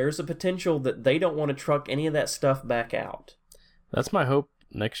dealers, there's a potential that they don't want to truck any of that stuff back out. That's my hope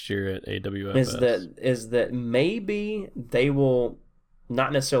next year at AWFS. Is that maybe they will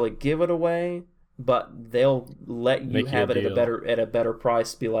not necessarily give it away, but they'll let you have it at a better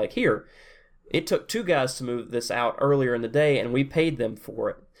price. Be like, here, it took 2 guys to move this out earlier in the day, and we paid them for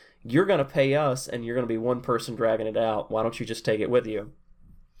it. You're going to pay us, and you're going to be one person dragging it out. Why don't you just take it with you?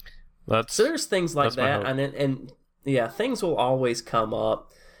 So there's things like that, and yeah, things will always come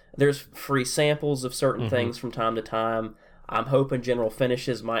up. There's free samples of certain things from time to time. I'm hoping General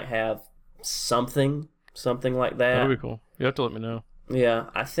Finishes might have something like that. That would be cool. You have to let me know.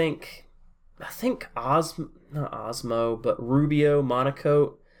 Yeah, I think not Osmo, but Rubio,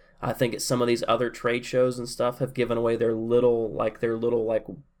 Monocoat. I think at some of these other trade shows and stuff have given away their little I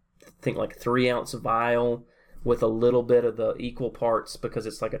think like 3-ounce vial with a little bit of the equal parts, because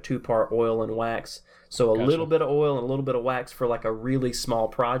it's like a 2-part oil and wax. So a little bit of oil and a little bit of wax for like a really small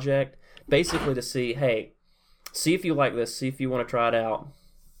project, basically to see, hey, see if you like this, see if you want to try it out,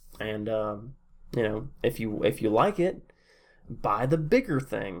 and if you like it, buy the bigger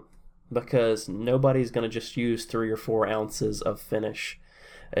thing, because nobody's going to just use 3 or 4 ounces of finish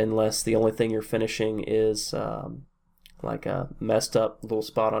unless the only thing you're finishing is like a messed up little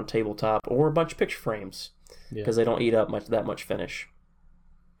spot on tabletop or a bunch of picture frames, because they don't eat up that much finish.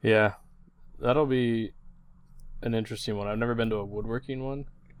 Yeah, that'll be an interesting one. I've never been to a woodworking one.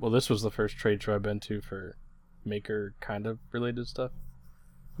 Well, this was the first trade show I've been to for maker kind of related stuff.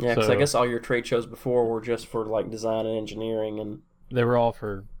 Yeah, because I guess all your trade shows before were just for like design and engineering, and they were all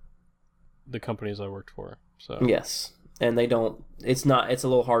for the companies I worked for. So yes, and they don't. It's a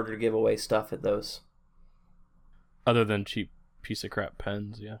little harder to give away stuff at those. Other than cheap piece of crap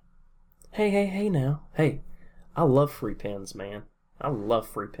pens, yeah. Hey now. Hey, I love free pens, man. I love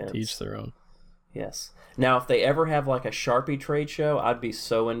free pens. To each their own. Yes. Now, if they ever have like a Sharpie trade show, I'd be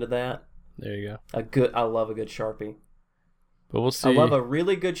so into that. There you go. I love a good Sharpie. But we'll see. I love a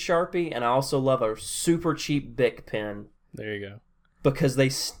really good Sharpie, and I also love a super cheap Bic pen. There you go. Because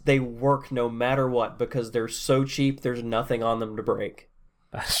they work no matter what, because they're so cheap, there's nothing on them to break.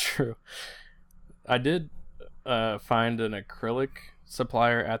 That's true. I did find an acrylic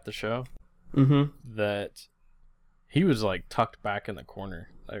supplier at the show that he was like tucked back in the corner,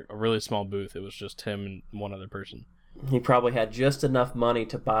 like a really small booth. It was just him and one other person. He probably had just enough money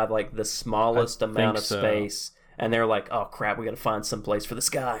to buy like the smallest amount of space, and they're like, oh crap, we gotta find some place for this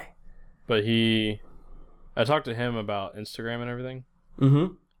guy. But I talked to him about Instagram and everything,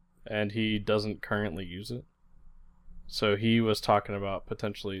 and he doesn't currently use it. So he was talking about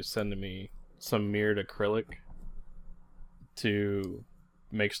potentially sending me some mirrored acrylic to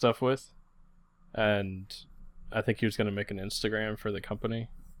make stuff with, and I think he was going to make an Instagram for the company,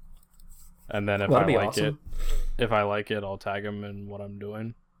 and then if I like it, I'll tag him in what I'm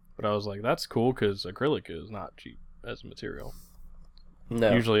doing. But I was like, that's cool, because acrylic is not cheap as a material.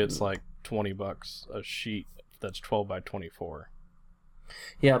 No, usually it's like $20 a sheet that's 12 by 24.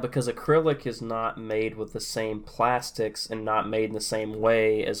 Yeah, because acrylic is not made with the same plastics and not made in the same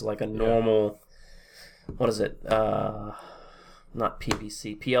way as like a normal, what is it? Not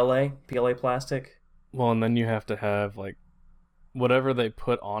PVC, PLA plastic. Well, and then you have to have like whatever they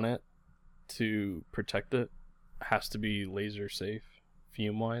put on it to protect it has to be laser safe,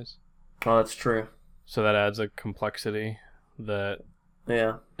 fume wise. Oh, that's true. So that adds a complexity that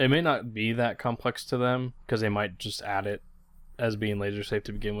it may not be that complex to them, because they might just add it as being laser safe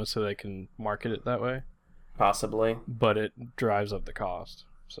to begin with so they can market it that way. Possibly. But it drives up the cost.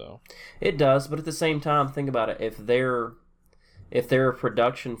 So it does, but at the same time, think about it. If they're a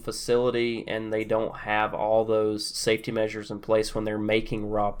production facility and they don't have all those safety measures in place when they're making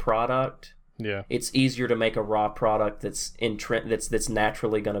raw product, it's easier to make a raw product that's that's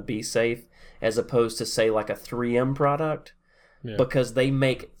naturally going to be safe, as opposed to say like a 3M product. Yeah. Because they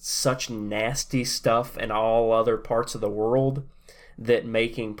make such nasty stuff in all other parts of the world that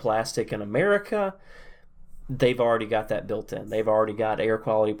making plastic in America, they've already got that built in. They've already got air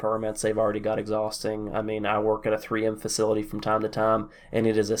quality permits. They've already got exhausting. I mean, I work at a 3M facility from time to time, and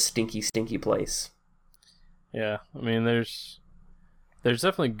it is a stinky, stinky place. Yeah, I mean, there's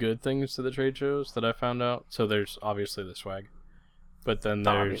definitely good things to the trade shows that I found out. So there's obviously the swag, but then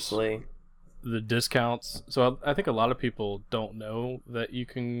there's the discounts. So I think a lot of people don't know that you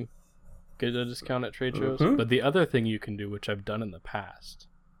can get a discount at trade shows. But the other thing you can do, which I've done in the past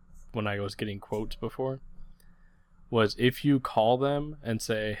when I was getting quotes before, was if you call them and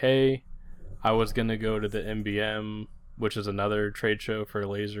say, hey, I was going to go to the MBM, which is another trade show for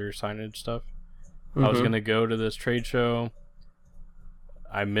laser signage stuff. I was going to go to this trade show.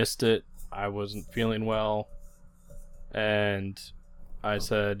 I missed it. I wasn't feeling well. And I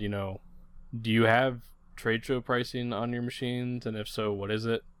said, do you have trade show pricing on your machines? And if so, what is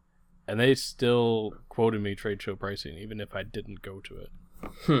it? And they still quoted me trade show pricing, even if I didn't go to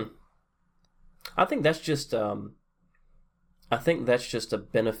it. I think that's just a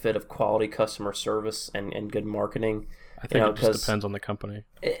benefit of quality customer service and good marketing. I think it just depends on the company.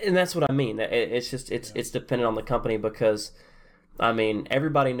 And that's what I mean. It's dependent on the company because, I mean,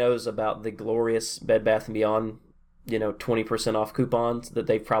 everybody knows about the glorious Bed Bath & Beyond, 20% off coupons that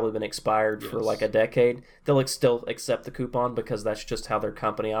they've probably been expired for like a decade. They'll still accept the coupon because that's just how their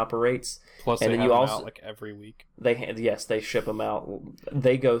company operates. Plus, they have them out like every week. They ship them out.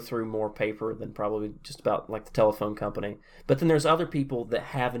 They go through more paper than probably just about like the telephone company. But then there's other people that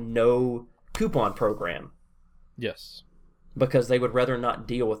have no coupon program. Yes. Because they would rather not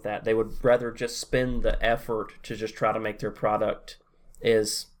deal with that. They would rather just spend the effort to just try to make their product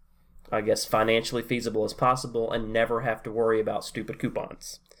as, I guess, financially feasible as possible and never have to worry about stupid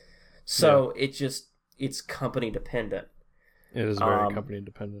coupons. So it's company dependent. It is very company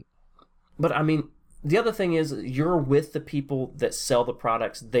dependent. But I mean, the other thing is you're with the people that sell the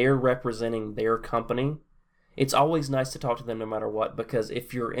products. They're representing their company. It's always nice to talk to them no matter what, because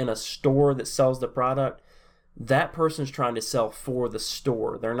if you're in a store that sells the product, that person's trying to sell for the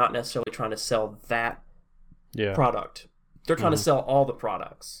store. They're not necessarily trying to sell that product. They're trying to sell all the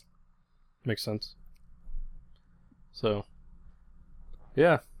products. Makes sense. So,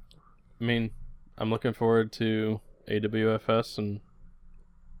 yeah. I mean, I'm looking forward to AWFS, and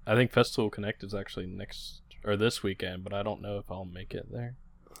I think Festool Connect is actually this weekend, but I don't know if I'll make it there.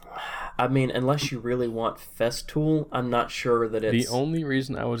 I mean, unless you really want Festool, I'm not sure that it's... The only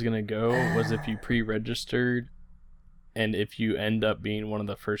reason I was going to go was if you pre-registered, and if you end up being one of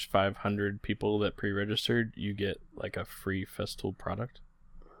the first 500 people that pre-registered, you get like a free Festool product.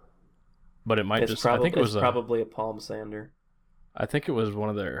 But it might I think it was probably a palm sander. I think it was one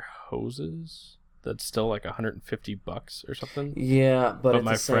of their hoses that's still like $150 or something. Yeah, but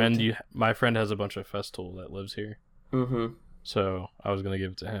my friend has a bunch of Festool that lives here. Mm-hmm. So I was gonna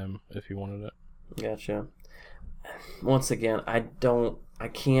give it to him if he wanted it. Gotcha. Once again, I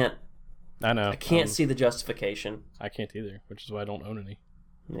can't see the justification. I can't either, which is why I don't own any.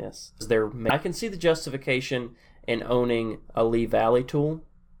 Yes. I can see the justification in owning a Lee Valley tool.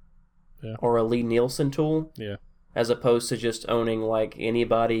 Yeah. Or a Lee Nielsen tool. Yeah. As opposed to just owning like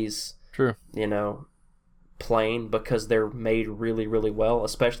anybody's True. Plane, because they're made really, really well,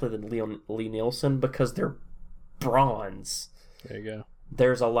 especially the Lee Nielsen, because they're bronze. There you go.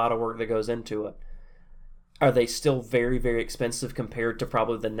 There's a lot of work that goes into it. Are they still very, very expensive compared to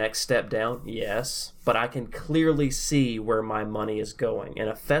probably the next step down? Yes. But I can clearly see where my money is going. And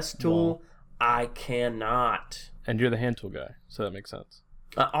a Festool, I cannot. And you're the hand tool guy, so that makes sense.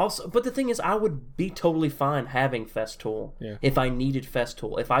 But the thing is, I would be totally fine having Festool if I needed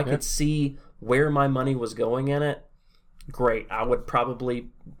Festool. If I could see where my money was going in it, great. I would probably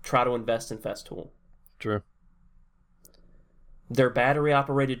try to invest in Festool. True. Their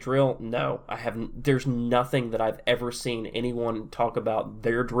battery-operated drill, no. There's nothing that I've ever seen anyone talk about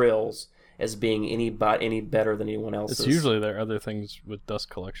their drills as being any better than anyone else's. It's usually their other things with dust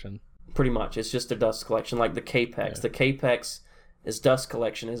collection. Pretty much. It's just a dust collection, like the Capex. Yeah. The Capex... His dust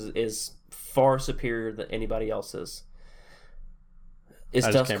collection is far superior than anybody else's. Is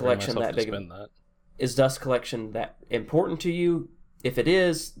dust collection that big? Is dust collection that important to you? If it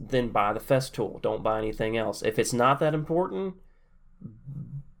is, then buy the Festool. Don't buy anything else. If it's not that important,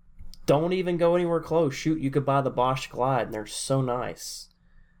 don't even go anywhere close. Shoot, you could buy the Bosch Glide, and they're so nice.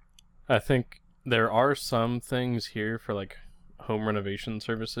 I think there are some things here for like home renovation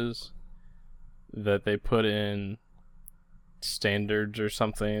services that they put in standards or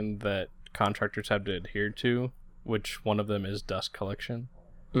something that contractors have to adhere to, which one of them is dust collection.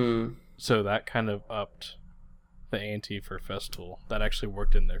 So that kind of upped the ante for Festool. That actually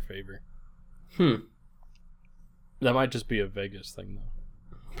worked in their favor. That might just be a Vegas thing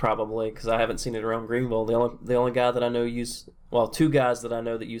though. Probably, because I haven't seen it around Greenville. The only guy that I know two guys that I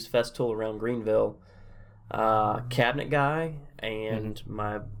know that use Festool around Greenville, cabinet guy and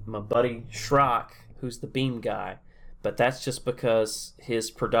my buddy Schrock, who's the beam guy. But that's just because his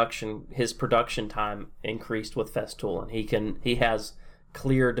production time increased with Festool, and he has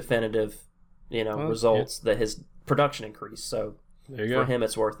clear, definitive, results that his production increased. So for him,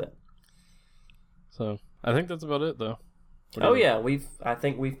 it's worth it. So I think that's about it, though. I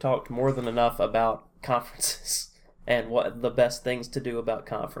think we've talked more than enough about conferences. and what the best things to do about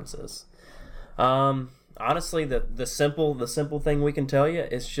conferences. Honestly, the simple thing we can tell you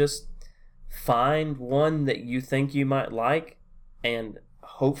is just find one that you think you might like, and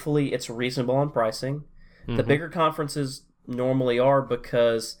hopefully it's reasonable on pricing. The bigger conferences normally are,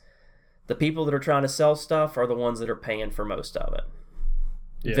 because the people that are trying to sell stuff are the ones that are paying for most of it.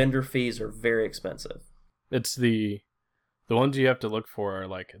 Yeah. Vendor fees are very expensive. It's the ones you have to look for are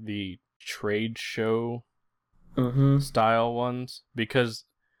like the trade show style ones, because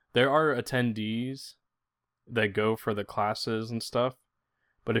there are attendees that go for the classes and stuff,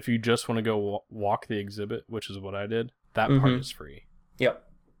 but if you just want to go walk the exhibit, which is what I did, that part is free. Yep.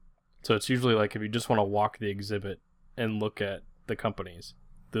 So it's usually like if you just want to walk the exhibit and look at the companies,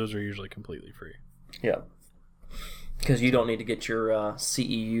 those are usually completely free. Yeah. Because you don't need to get your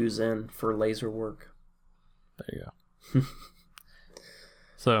CEUs in for laser work. There you go.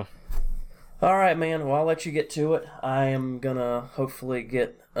 So. All right, man. Well, I'll let you get to it. I am going to hopefully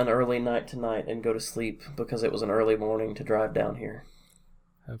get an early night tonight and go to sleep, because it was an early morning to drive down here.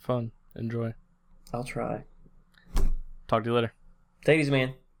 Have fun. Enjoy. I'll try. Talk to you later. Take it easy,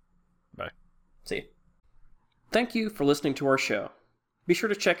 man. Bye. See you. Thank you for listening to our show. Be sure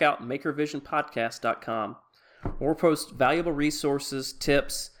to check out MakerVisionPodcast.com, where we'll post valuable resources,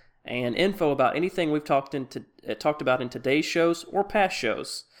 tips, and info about anything we've talked about in today's shows or past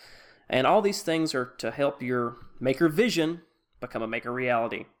shows. And all these things are to help your maker vision become a maker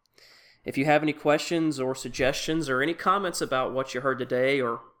reality. If you have any questions or suggestions or any comments about what you heard today,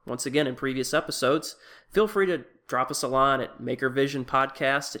 or once again in previous episodes, feel free to drop us a line at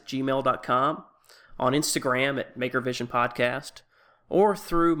makervisionpodcast@gmail.com, on Instagram at makervisionpodcast, or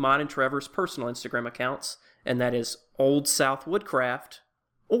through mine and Trevor's personal Instagram accounts, and that is Old South Woodcraft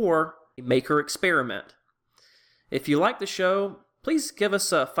or Maker Experiment. If you like the show, please give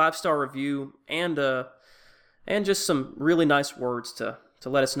us a 5-star review and just some really nice words to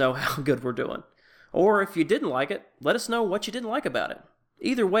let us know how good we're doing. Or if you didn't like it, let us know what you didn't like about it.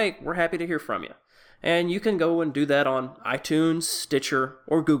 Either way, we're happy to hear from you. And you can go and do that on iTunes, Stitcher,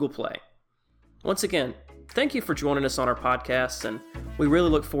 or Google Play. Once again, thank you for joining us on our podcast, and we really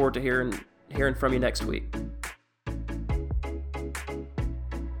look forward to hearing from you next week.